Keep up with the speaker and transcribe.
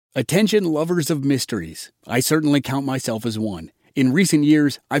Attention lovers of mysteries. I certainly count myself as one. In recent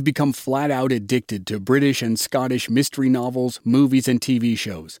years, I've become flat out addicted to British and Scottish mystery novels, movies, and TV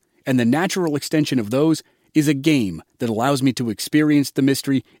shows. And the natural extension of those is a game that allows me to experience the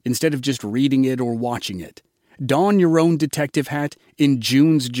mystery instead of just reading it or watching it. Don your own detective hat in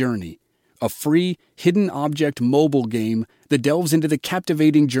June's Journey, a free, hidden object mobile game that delves into the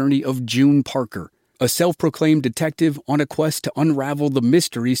captivating journey of June Parker, a self-proclaimed detective on a quest to unravel the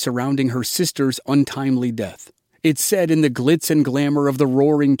mystery surrounding her sister's untimely death. It's set in the glitz and glamour of the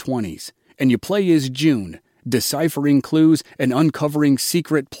Roaring '20s, and you play as June, deciphering clues and uncovering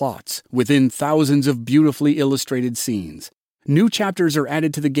secret plots within thousands of beautifully illustrated scenes. New chapters are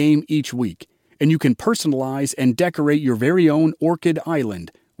added to the game each week, and you can personalize and decorate your very own Orchid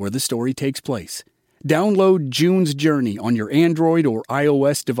Island, where the story takes place. Download June's Journey on your Android or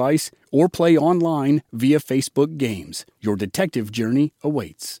iOS device, or play online via Facebook Games. Your detective journey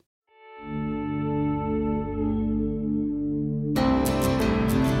awaits.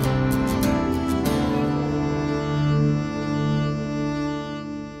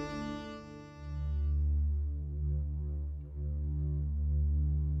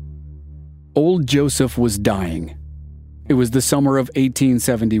 Old Joseph was dying. It was the summer of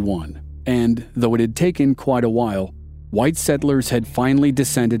 1871. And, though it had taken quite a while, white settlers had finally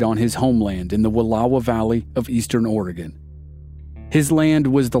descended on his homeland in the Wallowa Valley of eastern Oregon. His land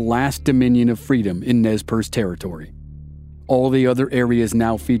was the last dominion of freedom in Nez Perce territory. All the other areas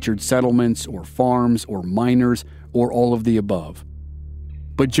now featured settlements or farms or miners or all of the above.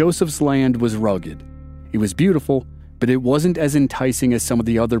 But Joseph's land was rugged. It was beautiful, but it wasn't as enticing as some of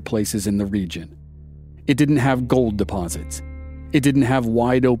the other places in the region. It didn't have gold deposits. It didn't have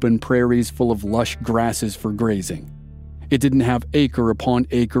wide-open prairies full of lush grasses for grazing. It didn't have acre upon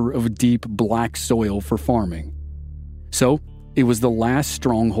acre of deep, black soil for farming. So, it was the last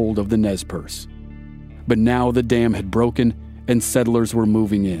stronghold of the Nez Perce. But now the dam had broken, and settlers were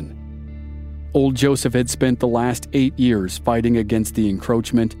moving in. Old Joseph had spent the last 8 years fighting against the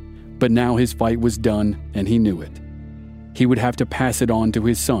encroachment, but now his fight was done, and he knew it. He would have to pass it on to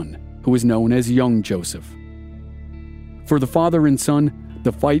his son, who was known as Young Joseph. For the father and son,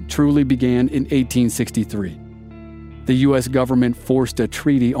 the fight truly began in 1863. The U.S. government forced a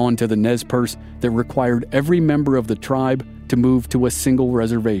treaty onto the Nez Perce that required every member of the tribe to move to a single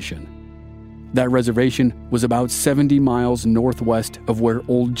reservation. That reservation was about 70 miles northwest of where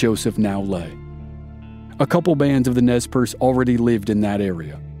Old Joseph now lay. A couple bands of the Nez Perce already lived in that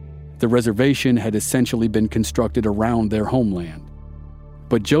area. The reservation had essentially been constructed around their homeland.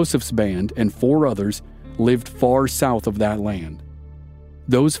 But Joseph's band and 4 others lived far south of that land.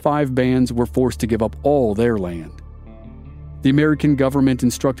 Those 5 bands were forced to give up all their land. The American government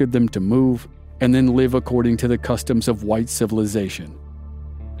instructed them to move and then live according to the customs of white civilization.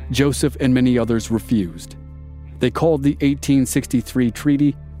 Joseph and many others refused. They called the 1863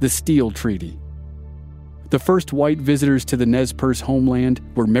 treaty the Steele Treaty. The first white visitors to the Nez Perce homeland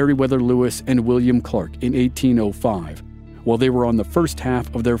were Meriwether Lewis and William Clark in 1805, while they were on the first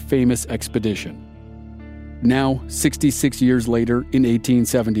half of their famous expedition. Now, 66 years later, in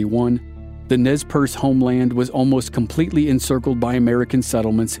 1871, the Nez Perce homeland was almost completely encircled by American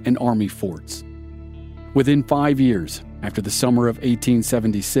settlements and army forts. Within 5 years, after the summer of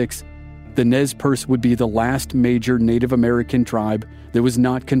 1876, the Nez Perce would be the last major Native American tribe that was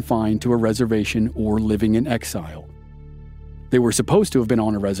not confined to a reservation or living in exile. They were supposed to have been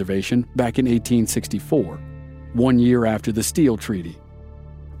on a reservation back in 1864, 1 year after the Steele Treaty.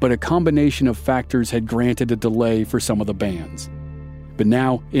 But a combination of factors had granted a delay for some of the bands. But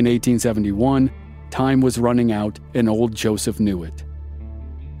now, in 1871, time was running out and old Joseph knew it.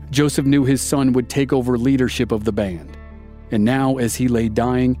 Joseph knew his son would take over leadership of the band. And now, as he lay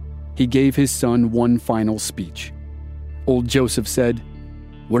dying, he gave his son one final speech. Old Joseph said,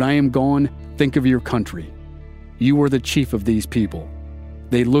 "When I am gone, think of your country. You are the chief of these people.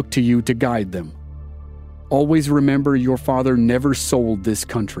 They look to you to guide them. Always remember your father never sold this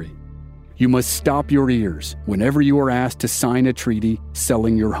country. You must stop your ears whenever you are asked to sign a treaty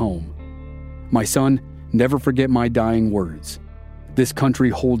selling your home. My son, never forget my dying words. This country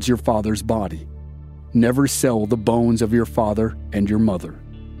holds your father's body. Never sell the bones of your father and your mother."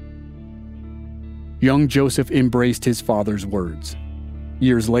 Young Joseph embraced his father's words.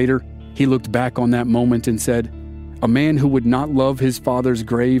 Years later, he looked back on that moment and said, "A man who would not love his father's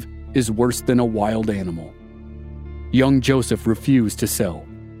grave is worse than a wild animal." Young Joseph refused to sell.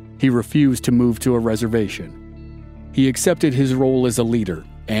 He refused to move to a reservation. He accepted his role as a leader,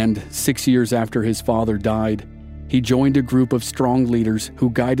 and 6 years after his father died, he joined a group of strong leaders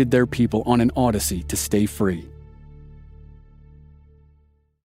who guided their people on an odyssey to stay free.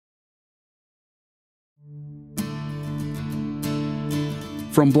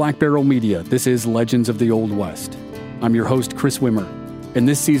 From Black Barrel Media, this is Legends of the Old West. I'm your host, Chris Wimmer, and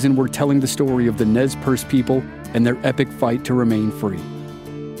this season we're telling the story of the Nez Perce people and their epic fight to remain free.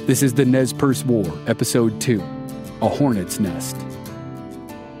 This is the Nez Perce War, Episode 2, A Hornet's Nest.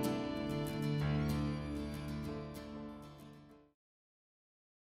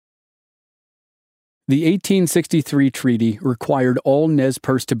 The 1863 treaty required all Nez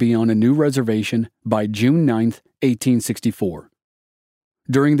Perce to be on a new reservation by June 9, 1864.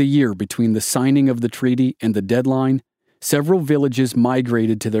 During the year between the signing of the treaty and the deadline, several villages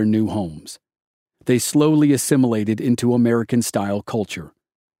migrated to their new homes. They slowly assimilated into American-style culture.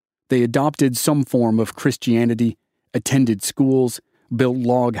 They adopted some form of Christianity, attended schools, built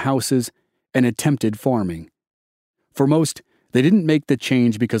log houses, and attempted farming. For most, they didn't make the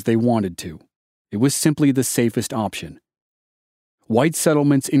change because they wanted to. It was simply the safest option. White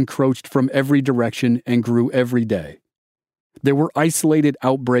settlements encroached from every direction and grew every day. There were isolated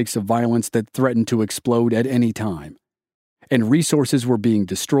outbreaks of violence that threatened to explode at any time, and resources were being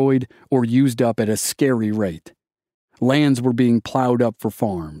destroyed or used up at a scary rate. Lands were being plowed up for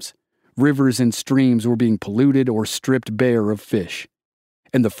farms. Rivers and streams were being polluted or stripped bare of fish,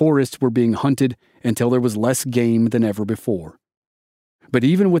 and the forests were being hunted until there was less game than ever before. But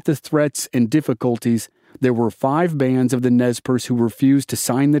even with the threats and difficulties, there were 5 bands of the Nez Perce who refused to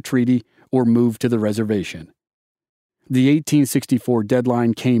sign the treaty or move to the reservation. The 1864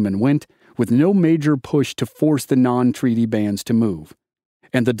 deadline came and went, with no major push to force the non-treaty bands to move.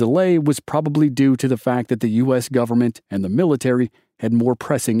 And the delay was probably due to the fact that the U.S. government and the military had more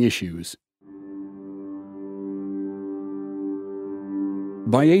pressing issues.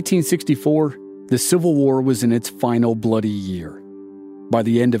 By 1864, the Civil War was in its final bloody year. By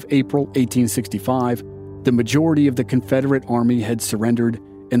the end of April 1865, the majority of the Confederate Army had surrendered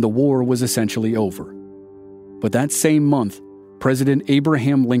and the war was essentially over. But that same month, President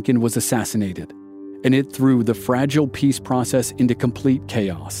Abraham Lincoln was assassinated, and it threw the fragile peace process into complete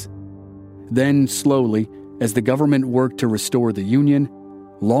chaos. Then, slowly, as the government worked to restore the Union,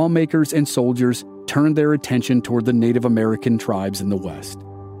 lawmakers and soldiers turned their attention toward the Native American tribes in the West.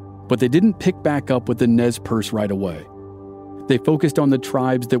 But they didn't pick back up with the Nez Perce right away. They focused on the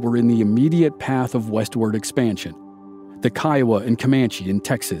tribes that were in the immediate path of westward expansion: the Kiowa and Comanche in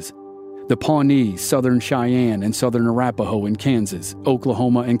Texas, the Pawnee, Southern Cheyenne, and Southern Arapaho in Kansas,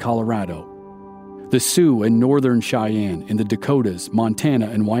 Oklahoma, and Colorado, the Sioux and Northern Cheyenne in the Dakotas, Montana,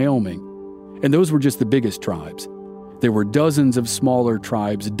 and Wyoming. And those were just the biggest tribes. There were dozens of smaller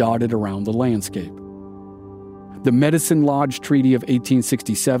tribes dotted around the landscape. The Medicine Lodge Treaty of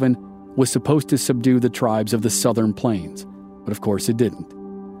 1867 was supposed to subdue the tribes of the Southern Plains, but of course it didn't.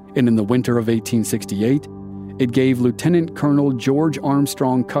 And in the winter of 1868, it gave Lieutenant Colonel George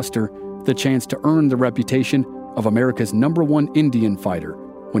Armstrong Custer the chance to earn the reputation of America's #1 Indian fighter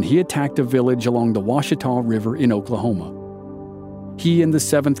when he attacked a village along the Washita River in Oklahoma. He and the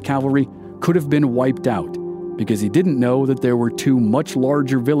 7th Cavalry could have been wiped out because he didn't know that there were 2 much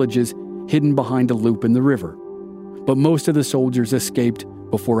larger villages hidden behind a loop in the river. But most of the soldiers escaped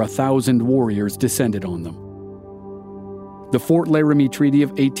before 1,000 warriors descended on them. The Fort Laramie Treaty of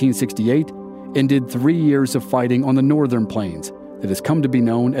 1868 ended 3 years of fighting on the northern plains that has come to be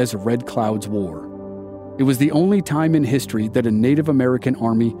known as Red Cloud's War. It was the only time in history that a Native American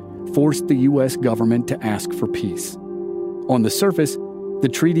army forced the U.S. government to ask for peace. On the surface, the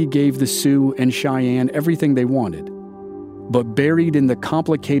treaty gave the Sioux and Cheyenne everything they wanted. But buried in the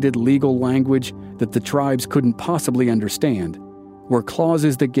complicated legal language that the tribes couldn't possibly understand were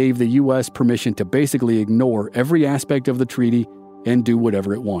clauses that gave the U.S. permission to basically ignore every aspect of the treaty and do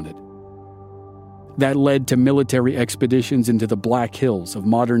whatever it wanted. That led to military expeditions into the Black Hills of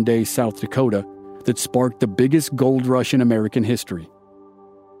modern-day South Dakota that sparked the biggest gold rush in American history.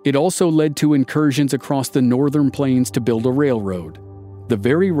 It also led to incursions across the northern plains to build a railroad, the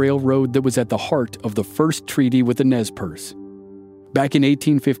very railroad that was at the heart of the first treaty with the Nez Perce. Back in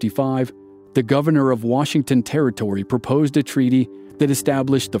 1855, the governor of Washington Territory proposed a treaty that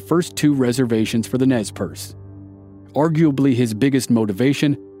established the first 2 reservations for the Nez Perce. Arguably his biggest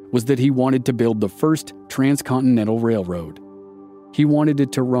motivation was that he wanted to build the first transcontinental railroad. He wanted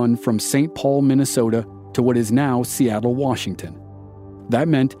it to run from St. Paul, Minnesota to what is now Seattle, Washington. That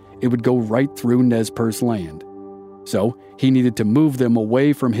meant it would go right through Nez Perce land. So he needed to move them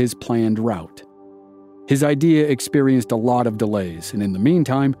away from his planned route. His idea experienced a lot of delays, and in the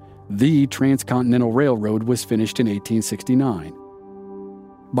meantime, the Transcontinental Railroad was finished in 1869.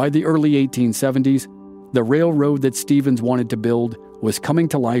 By the early 1870s, the railroad that Stevens wanted to build was coming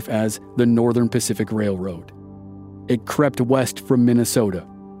to life as the Northern Pacific Railroad. It crept west from Minnesota,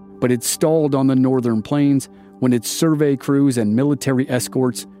 but it stalled on the northern plains when its survey crews and military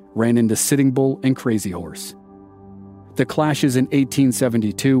escorts ran into Sitting Bull and Crazy Horse. The clashes in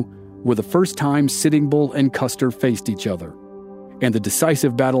 1872 were the first time Sitting Bull and Custer faced each other, and the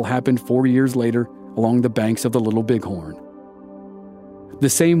decisive battle happened 4 years later along the banks of the Little Bighorn. The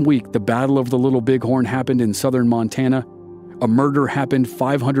same week the Battle of the Little Bighorn happened in southern Montana, a murder happened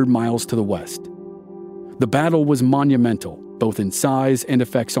 500 miles to the west. The battle was monumental, both in size and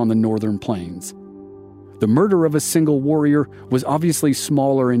effects on the northern plains. The murder of a single warrior was obviously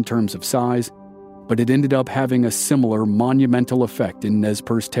smaller in terms of size, but it ended up having a similar monumental effect in Nez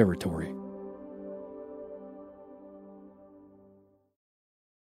Perce territory.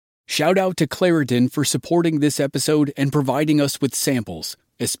 Shout out to Claritin for supporting this episode and providing us with samples,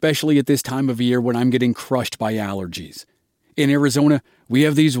 especially at this time of year when I'm getting crushed by allergies. In Arizona, we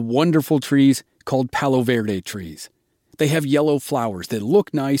have these wonderful trees called Palo Verde trees. They have yellow flowers that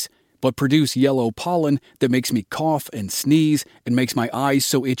look nice, but produce yellow pollen that makes me cough and sneeze and makes my eyes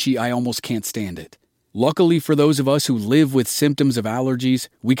so itchy I almost can't stand it. Luckily for those of us who live with symptoms of allergies,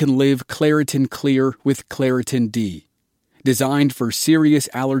 we can live Claritin Clear with Claritin D. Designed for serious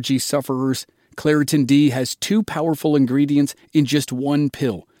allergy sufferers, Claritin D has 2 powerful ingredients in just one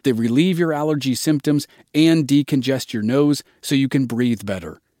pill that relieve your allergy symptoms and decongest your nose so you can breathe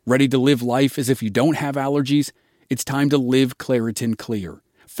better. Ready to live life as if you don't have allergies? It's time to live Claritin Clear.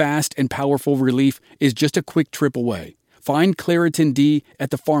 Fast and powerful relief is just a quick trip away. Find Claritin D at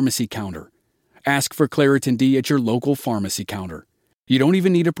the pharmacy counter. Ask for Claritin D at your local pharmacy counter. You don't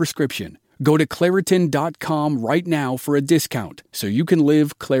even need a prescription. Go to Claritin.com right now for a discount so you can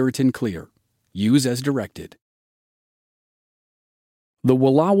live Claritin Clear. Use as directed. The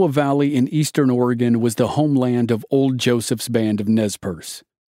Wallowa Valley in eastern Oregon was the homeland of Old Joseph's band of Nez Perce.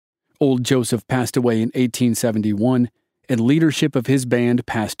 Old Joseph passed away in 1871, and leadership of his band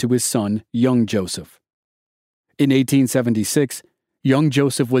passed to his son, Young Joseph. In 1876, Young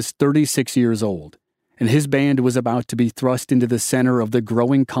Joseph was 36 years old, and his band was about to be thrust into the center of the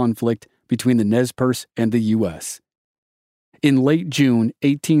growing conflict between the Nez Perce and the U.S. In late June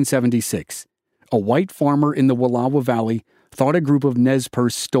 1876, a white farmer in the Wallowa Valley thought a group of Nez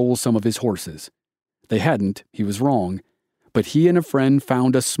Perce stole some of his horses. They hadn't, he was wrong, but he and a friend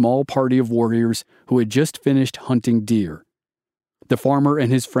found a small party of warriors who had just finished hunting deer. The farmer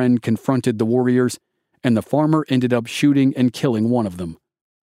and his friend confronted the warriors, and the farmer ended up shooting and killing one of them.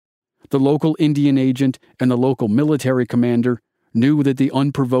 The local Indian agent and the local military commander knew that the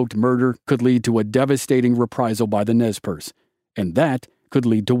unprovoked murder could lead to a devastating reprisal by the Nez Perce, and that could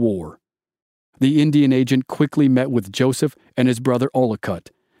lead to war. The Indian agent quickly met with Joseph and his brother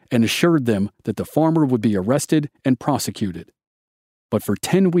Ollicott and assured them that the farmer would be arrested and prosecuted. But for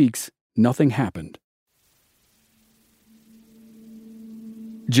 10 weeks, nothing happened.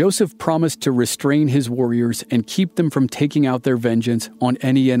 Joseph promised to restrain his warriors and keep them from taking out their vengeance on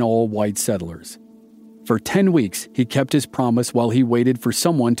any and all white settlers. For 10 weeks, he kept his promise while he waited for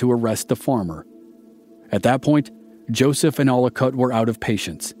someone to arrest the farmer. At that point, Joseph and Ollicott were out of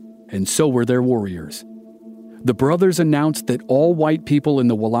patience, and so were their warriors. The brothers announced that all white people in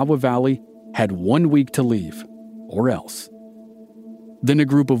the Wallowa Valley had 1 week to leave, or else. Then a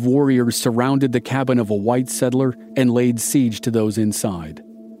group of warriors surrounded the cabin of a white settler and laid siege to those inside.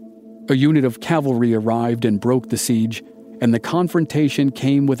 A unit of cavalry arrived and broke the siege, and the confrontation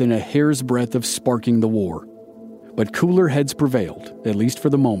came within a hair's breadth of sparking the war. But cooler heads prevailed, at least for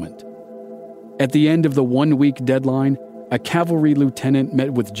the moment. At the end of the 1-week deadline, a cavalry lieutenant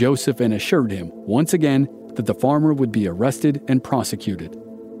met with Joseph and assured him, once again, that the farmer would be arrested and prosecuted.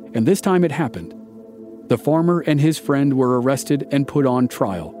 And this time it happened. The farmer and his friend were arrested and put on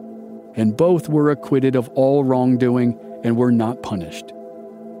trial, and both were acquitted of all wrongdoing and were not punished.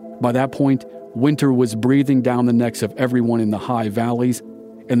 By that point, winter was breathing down the necks of everyone in the high valleys,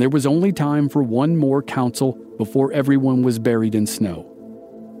 and there was only time for one more council before everyone was buried in snow.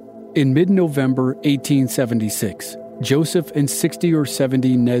 In mid-November 1876, Joseph and 60 or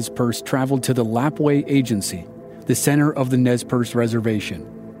 70 Nez Perce traveled to the Lapwai Agency, the center of the Nez Perce Reservation.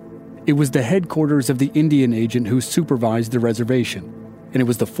 It was the headquarters of the Indian agent who supervised the reservation, and it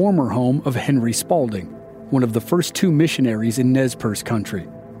was the former home of Henry Spaulding, one of the first 2 missionaries in Nez Perce country.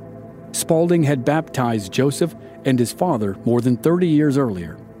 Spaulding had baptized Joseph and his father more than 30 years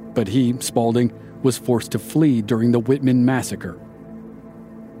earlier, but he, Spaulding, was forced to flee during the Whitman Massacre.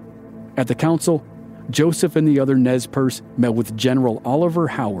 At the council, Joseph and the other Nez Perce met with General Oliver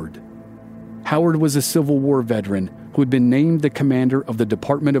Howard. Howard was a Civil War veteran who had been named the commander of the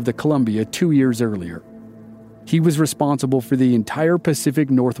Department of the Columbia 2 years earlier. He was responsible for the entire Pacific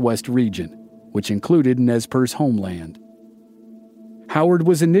Northwest region, which included Nez Perce homeland. Howard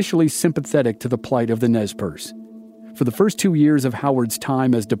was initially sympathetic to the plight of the Nez Perce. For the first 2 years of Howard's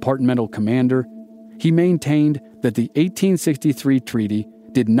time as departmental commander, he maintained that the 1863 treaty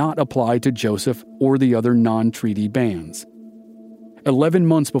did not apply to Joseph or the other non-treaty bands. 11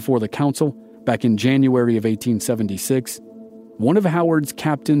 months before the council, back in January of 1876, one of Howard's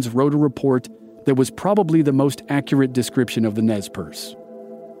captains wrote a report that was probably the most accurate description of the Nez Perce.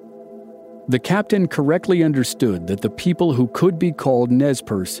 The captain correctly understood that the people who could be called Nez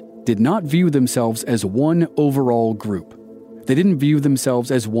Perce did not view themselves as one overall group. They didn't view themselves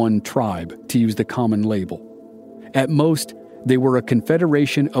as one tribe, to use the common label. At most, they were a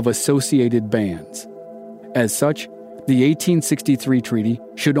confederation of associated bands. As such, the 1863 treaty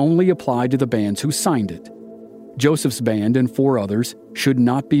should only apply to the bands who signed it. Joseph's band and 4 others should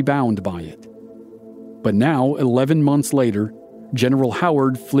not be bound by it. But now, 11 months later, General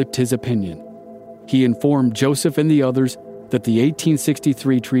Howard flipped his opinion. He informed Joseph and the others that the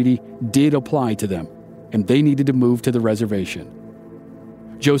 1863 treaty did apply to them, and they needed to move to the reservation.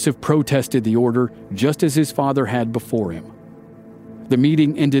 Joseph protested the order just as his father had before him. The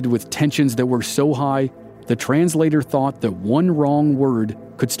meeting ended with tensions that were so high, the translator thought that one wrong word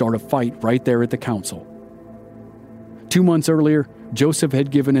could start a fight right there at the council. 2 months earlier, Joseph had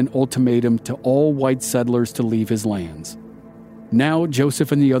given an ultimatum to all white settlers to leave his lands. Now,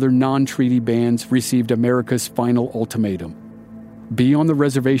 Joseph and the other non-treaty bands received America's final ultimatum. Be on the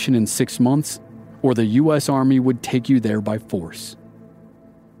reservation in 6 months, or the U.S. Army would take you there by force.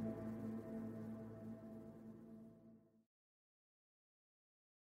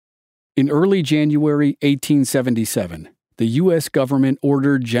 In early January 1877, the U.S. government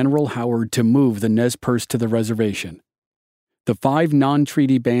ordered General Howard to move the Nez Perce to the reservation. The 5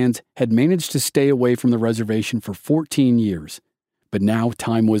 non-treaty bands had managed to stay away from the reservation for 14 years, but now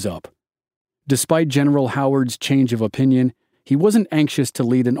time was up. Despite General Howard's change of opinion, he wasn't anxious to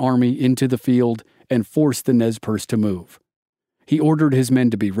lead an army into the field and force the Nez Perce to move. He ordered his men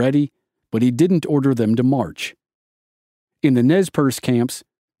to be ready, but he didn't order them to march. In the Nez Perce camps,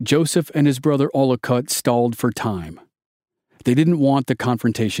 Joseph and his brother Ollicut stalled for time. They didn't want the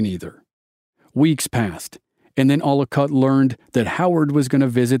confrontation either. Weeks passed, and then Ollicut learned that Howard was going to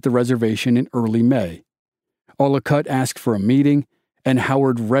visit the reservation in early May. Ollicut asked for a meeting, and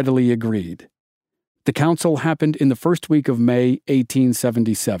Howard readily agreed. The council happened in the first week of May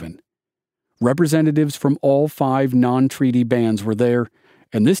 1877. Representatives from all 5 non-treaty bands were there,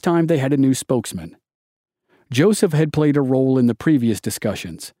 and this time they had a new spokesman. Joseph had played a role in the previous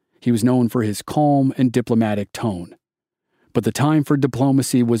discussions. He was known for his calm and diplomatic tone. But the time for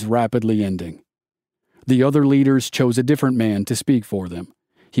diplomacy was rapidly ending. The other leaders chose a different man to speak for them.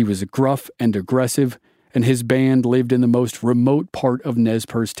 He was gruff and aggressive, and his band lived in the most remote part of Nez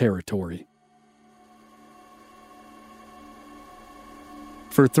Perce territory.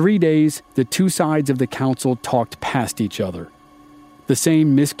 For 3 days, the 2 sides of the council talked past each other. The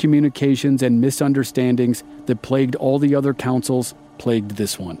same miscommunications and misunderstandings that plagued all the other councils plagued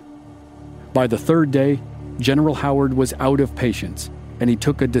this one. By the 3rd day, General Howard was out of patience, and he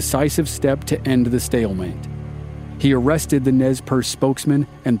took a decisive step to end the stalemate. He arrested the Nez Perce spokesman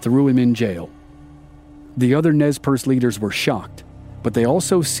and threw him in jail. The other Nez Perce leaders were shocked, but they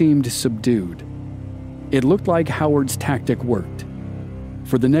also seemed subdued. It looked like Howard's tactic worked.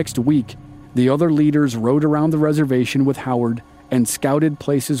 For the next week, the other leaders rode around the reservation with Howard and scouted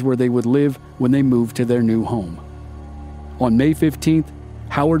places where they would live when they moved to their new home. On May 15th,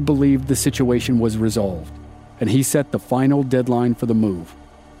 Howard believed the situation was resolved, and he set the final deadline for the move.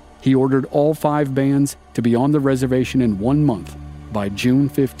 He ordered all 5 bands to be on the reservation in 1 month, by June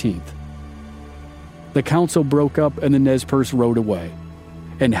 15th. The council broke up and the Nez Perce rode away,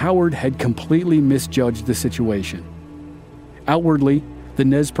 and Howard had completely misjudged the situation. Outwardly, the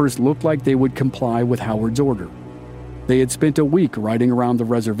Nez Perce looked like they would comply with Howard's order. They had spent a week riding around the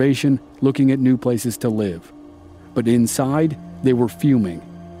reservation looking at new places to live. But inside, they were fuming.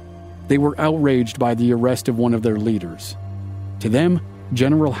 They were outraged by the arrest of one of their leaders. To them,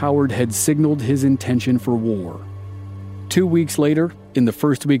 General Howard had signaled his intention for war. 2 weeks later, in the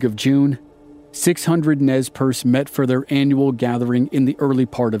first week of June, 600 Nez Perce met for their annual gathering in the early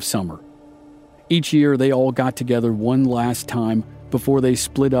part of summer. Each year, they all got together one last time before they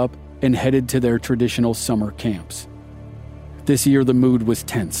split up and headed to their traditional summer camps. This year, the mood was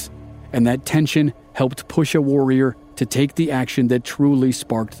tense, and that tension helped push a warrior to take the action that truly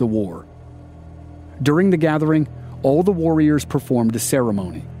sparked the war. During the gathering, all the warriors performed a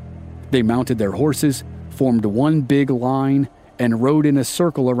ceremony. They mounted their horses, formed one big line, and rode in a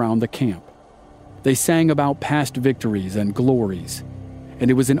circle around the camp. They sang about past victories and glories, and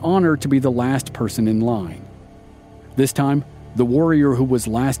it was an honor to be the last person in line. This time, The warrior who was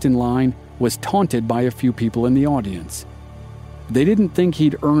last in line was taunted by a few people in the audience. They didn't think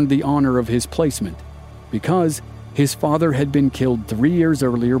he'd earned the honor of his placement, because his father had been killed 3 years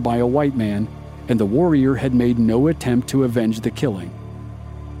earlier by a white man, and the warrior had made no attempt to avenge the killing.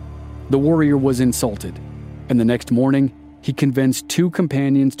 The warrior was insulted, and the next morning, he convinced 2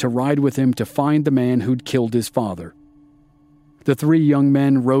 companions to ride with him to find the man who'd killed his father. The 3 young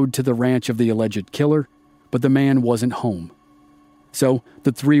men rode to the ranch of the alleged killer, but the man wasn't home. So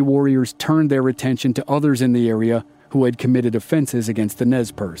the 3 warriors turned their attention to others in the area who had committed offenses against the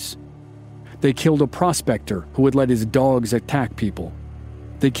Nez Perce. They killed a prospector who had let his dogs attack people.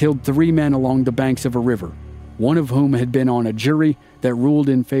 They killed 3 men along the banks of a river, one of whom had been on a jury that ruled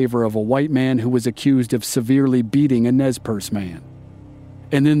in favor of a white man who was accused of severely beating a Nez Perce man.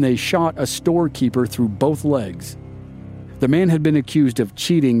 And then they shot a storekeeper through both legs. The man had been accused of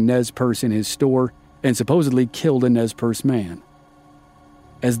cheating Nez Perce in his store and supposedly killed a Nez Perce man.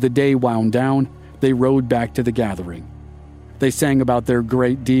 As the day wound down, they rode back to the gathering. They sang about their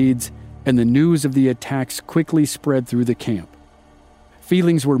great deeds, and the news of the attacks quickly spread through the camp.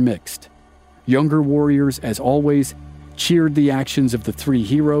 Feelings were mixed. Younger warriors, as always, cheered the actions of the 3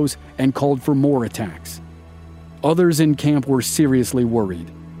 heroes and called for more attacks. Others in camp were seriously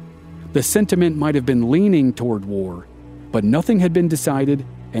worried. The sentiment might have been leaning toward war, but nothing had been decided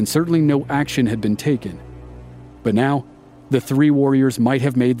and certainly no action had been taken. But now, the 3 warriors might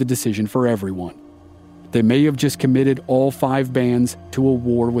have made the decision for everyone. They may have just committed all 5 bands to a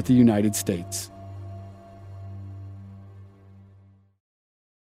war with the United States.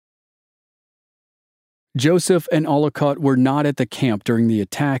 Joseph and Ollicott were not at the camp during the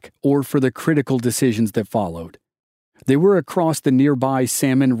attack or for the critical decisions that followed. They were across the nearby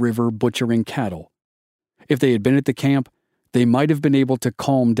Salmon River butchering cattle. If they had been at the camp, they might have been able to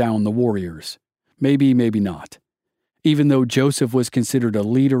calm down the warriors. Maybe not. Even though Joseph was considered a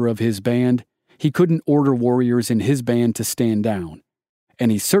leader of his band, he couldn't order warriors in his band to stand down,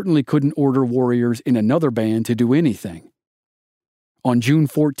 and he certainly couldn't order warriors in another band to do anything. On June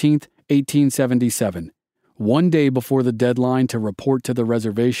 14, 1877, one day before the deadline to report to the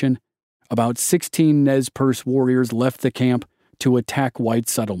reservation, about 16 Nez Perce warriors left the camp to attack white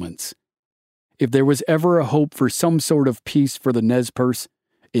settlements. If there was ever a hope for some sort of peace for the Nez Perce,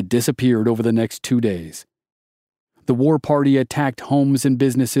 it disappeared over the next 2 days. The war party attacked homes and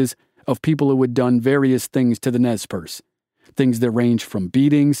businesses of people who had done various things to the Nez Perce, things that ranged from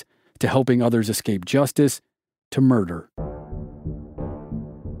beatings to helping others escape justice to murder.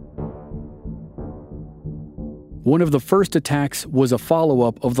 One of the first attacks was a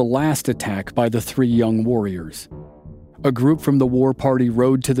follow-up of the last attack by the 3 young warriors. A group from the war party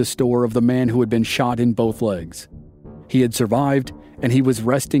rode to the store of the man who had been shot in both legs. He had survived, and he was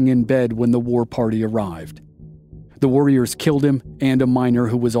resting in bed when the war party arrived. The warriors killed him and a miner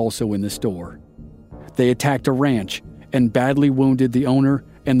who was also in the store. They attacked a ranch and badly wounded the owner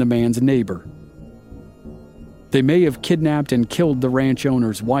and the man's neighbor. They may have kidnapped and killed the ranch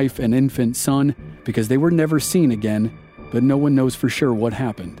owner's wife and infant son because they were never seen again, but no one knows for sure what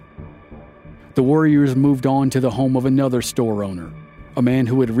happened. The warriors moved on to the home of another store owner, a man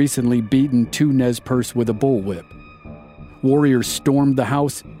who had recently beaten 2 Nez Perce with a bullwhip. Warriors stormed the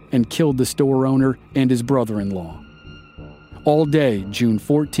house and killed the store owner and his brother-in-law. All day, June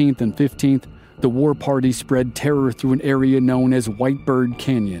 14th and 15th, the war party spread terror through an area known as Whitebird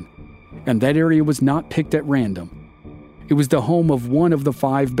Canyon, and that area was not picked at random. It was the home of one of the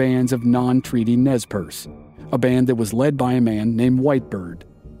 5 bands of non-treaty Nez Perce, a band that was led by a man named Whitebird.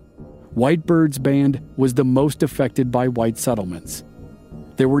 Whitebird's band was the most affected by white settlements.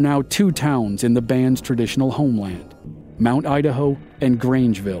 There were now 2 towns in the band's traditional homeland, Mount Idaho and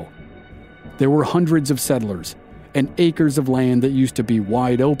Grangeville. There were hundreds of settlers and acres of land that used to be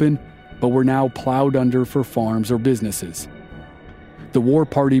wide open, but were now plowed under for farms or businesses. The war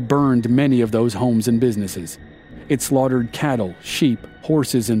party burned many of those homes and businesses. It slaughtered cattle, sheep,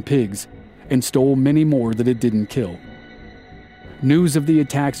 horses, and pigs, and stole many more that it didn't kill. News of the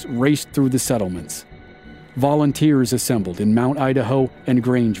attacks raced through the settlements. Volunteers assembled in Mount Idaho and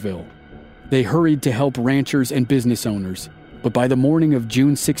Grangeville. They hurried to help ranchers and business owners, but by the morning of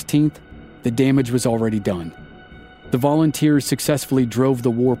June 16th, the damage was already done. The volunteers successfully drove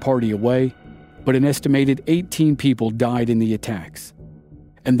the war party away, but an estimated 18 people died in the attacks.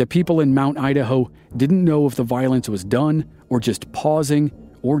 And the people in Mount Idaho didn't know if the violence was done, or just pausing,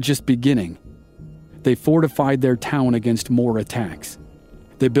 or just beginning. They fortified their town against more attacks.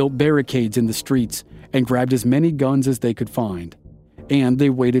 They built barricades in the streets and grabbed as many guns as they could find. And they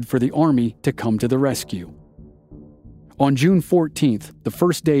waited for the army to come to the rescue. On June 14th, the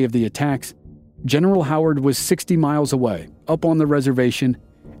first day of the attacks, General Howard was 60 miles away, up on the reservation,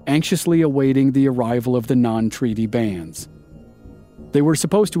 anxiously awaiting the arrival of the non-treaty bands. They were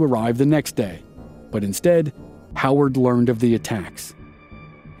supposed to arrive the next day, but instead, Howard learned of the attacks.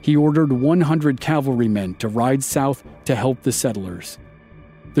 He ordered 100 cavalrymen to ride south to help the settlers.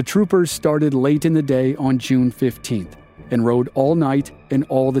 The troopers started late in the day on June 15th and rode all night and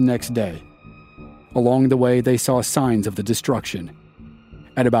all the next day. Along the way, they saw signs of the destruction.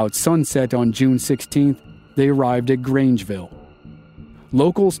 At about sunset on June 16th, they arrived at Grangeville.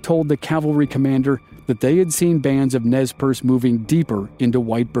 Locals told the cavalry commander that they had seen bands of Nez Perce moving deeper into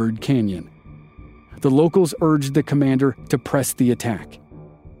Whitebird Canyon. The locals urged the commander to press the attack.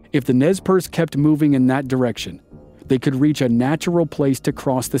 If the Nez Perce kept moving in that direction, they could reach a natural place to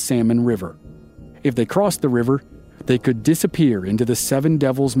cross the Salmon River. If they crossed the river, they could disappear into the Seven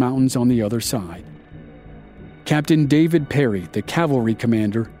Devils Mountains on the other side. Captain David Perry, the cavalry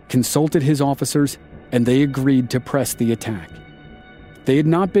commander, consulted his officers, and they agreed to press the attack. They had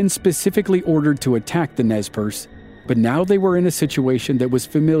not been specifically ordered to attack the Nez Perce, but now they were in a situation that was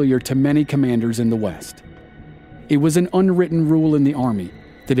familiar to many commanders in the West. It was an unwritten rule in the Army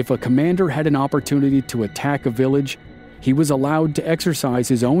that if a commander had an opportunity to attack a village, he was allowed to exercise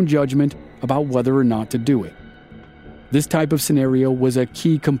his own judgment about whether or not to do it. This type of scenario was a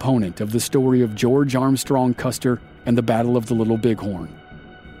key component of the story of George Armstrong Custer and the Battle of the Little Bighorn.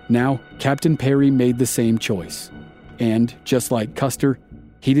 Now, Captain Perry made the same choice. And, just like Custer,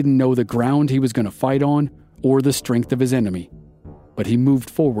 he didn't know the ground he was going to fight on or the strength of his enemy. But he moved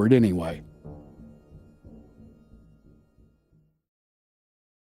forward anyway.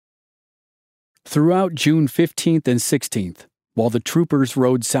 Throughout June 15th and 16th, while the troopers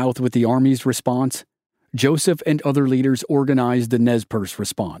rode south with the Army's response, Joseph and other leaders organized the Nez Perce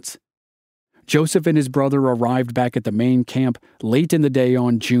response. Joseph and his brother arrived back at the main camp late in the day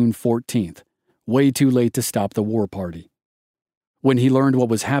on June 14th, way too late to stop the war party. When he learned what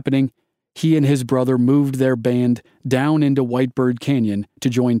was happening, he and his brother moved their band down into Whitebird Canyon to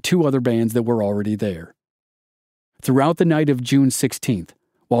join two other bands that were already there. Throughout the night of June 16th,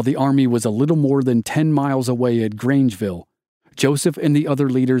 while the Army was a little more than 10 miles away at Grangeville, Joseph and the other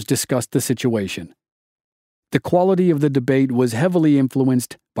leaders discussed the situation. The quality of the debate was heavily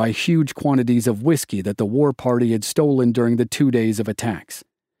influenced by huge quantities of whiskey that the war party had stolen during the 2 days of attacks.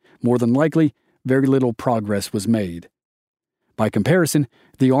 More than likely, very little progress was made. By comparison,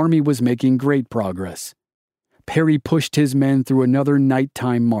 the Army was making great progress. Perry pushed his men through another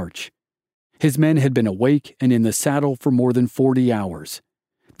nighttime march. His men had been awake and in the saddle for more than 40 hours.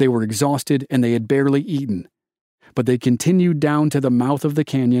 They were exhausted and they had barely eaten. But they continued down to the mouth of the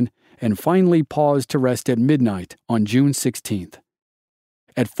canyon and finally paused to rest at midnight on June 16th.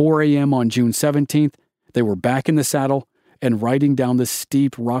 At 4 a.m. on June 17th, they were back in the saddle and riding down the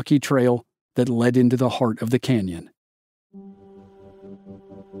steep, rocky trail that led into the heart of the canyon.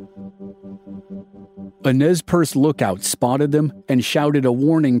 A Nez Perce lookout spotted them and shouted a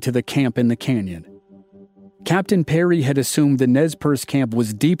warning to the camp in the canyon. Captain Perry had assumed the Nez Perce camp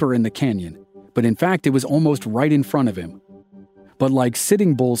was deeper in the canyon, but in fact it was almost right in front of him. But like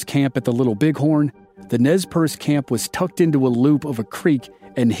Sitting Bull's camp at the Little Bighorn, the Nez Perce camp was tucked into a loop of a creek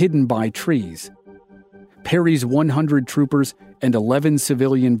and hidden by trees. Perry's 100 troopers and 11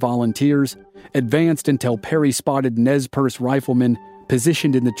 civilian volunteers advanced until Perry spotted Nez Perce riflemen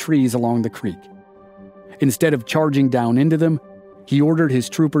positioned in the trees along the creek. Instead of charging down into them, he ordered his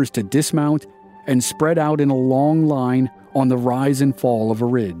troopers to dismount and spread out in a long line on the rise and fall of a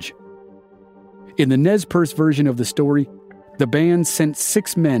ridge. In the Nez Perce version of the story, the band sent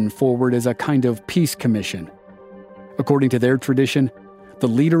 6 men forward as a kind of peace commission. According to their tradition, the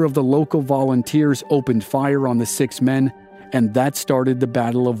leader of the local volunteers opened fire on the 6 men, and that started the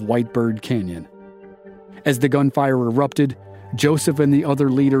Battle of Whitebird Canyon. As the gunfire erupted, Joseph and the other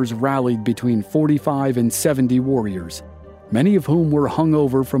leaders rallied between 45 and 70 warriors, many of whom were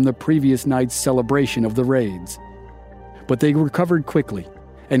hungover from the previous night's celebration of the raids. But they recovered quickly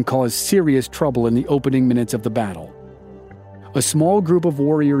and caused serious trouble in the opening minutes of the battle. A small group of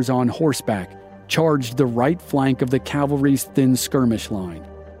warriors on horseback charged the right flank of the cavalry's thin skirmish line.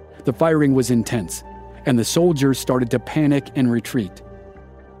 The firing was intense, and the soldiers started to panic and retreat.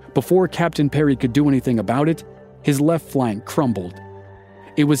 Before Captain Perry could do anything about it, his left flank crumbled.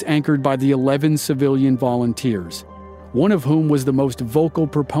 It was anchored by the 11 civilian volunteers, one of whom was the most vocal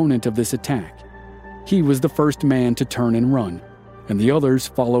proponent of this attack. He was the first man to turn and run, and the others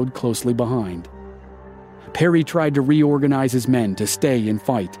followed closely behind. Perry tried to reorganize his men to stay and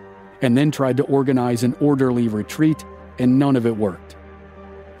fight, and then tried to organize an orderly retreat, and none of it worked.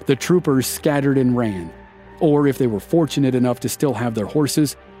 The troopers scattered and ran, or if they were fortunate enough to still have their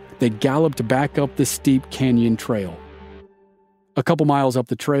horses, they galloped back up the steep canyon trail. A couple miles up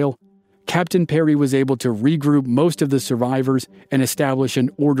the trail, Captain Perry was able to regroup most of the survivors and establish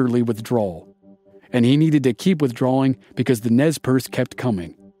an orderly withdrawal. And he needed to keep withdrawing because the Nez Perce kept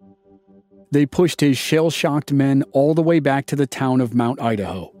coming. They pushed his shell-shocked men all the way back to the town of Mount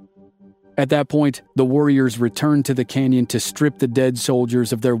Idaho. At that point, the warriors returned to the canyon to strip the dead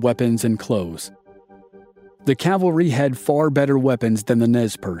soldiers of their weapons and clothes. The cavalry had far better weapons than the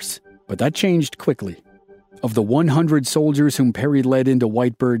Nez Perce, but that changed quickly. Of the 100 soldiers whom Perry led into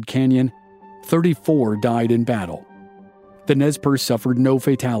Whitebird Canyon, 34 died in battle. The Nez Perce suffered no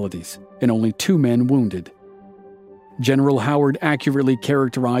fatalities, and only 2 men wounded. General Howard accurately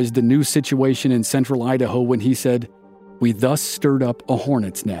characterized the new situation in central Idaho when he said, "We thus stirred up a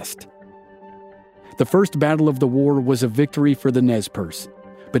hornet's nest." The first battle of the war was a victory for the Nez Perce,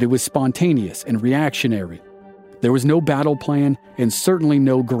 but it was spontaneous and reactionary. There was no battle plan and certainly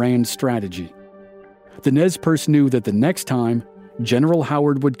no grand strategy. The Nez Perce knew that the next time, General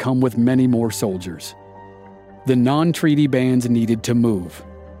Howard would come with many more soldiers. The non-treaty bands needed to move.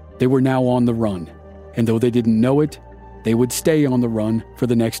 They were now on the run, and though they didn't know it, they would stay on the run for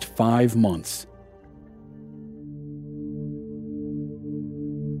the next 5 months.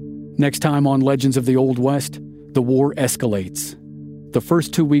 Next time on Legends of the Old West, the war escalates. The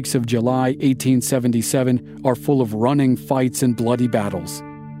first 2 weeks of July 1877 are full of running fights and bloody battles.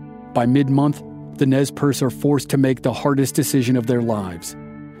 By mid-month, the Nez Perce are forced to make the hardest decision of their lives.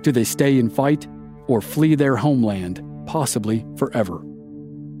 Do they stay and fight, or flee their homeland, possibly forever?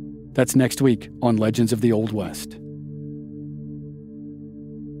 That's next week on Legends of the Old West.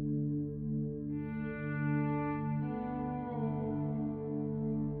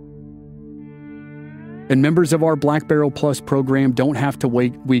 And members of our Black Barrel Plus program don't have to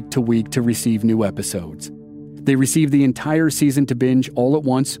wait week to week to receive new episodes. They receive the entire season to binge all at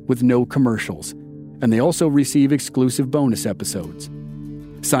once with no commercials. And they also receive exclusive bonus episodes.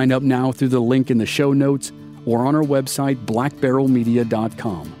 Sign up now through the link in the show notes or on our website,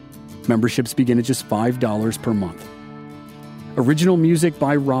 blackbarrelmedia.com. Memberships begin at just $5 per month. Original music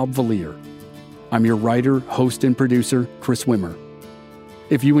by Rob Valier. I'm your writer, host, and producer, Chris Wimmer.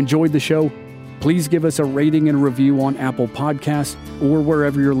 If you enjoyed the show, please give us a rating and review on Apple Podcasts or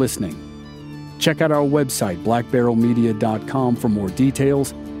wherever you're listening. Check out our website, blackbarrelmedia.com, for more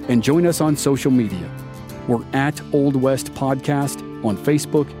details, and join us on social media. We're at Old West Podcast on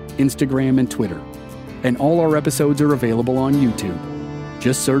Facebook, Instagram, and Twitter. And all our episodes are available on YouTube.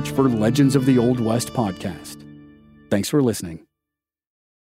 Just search for Legends of the Old West Podcast. Thanks for listening.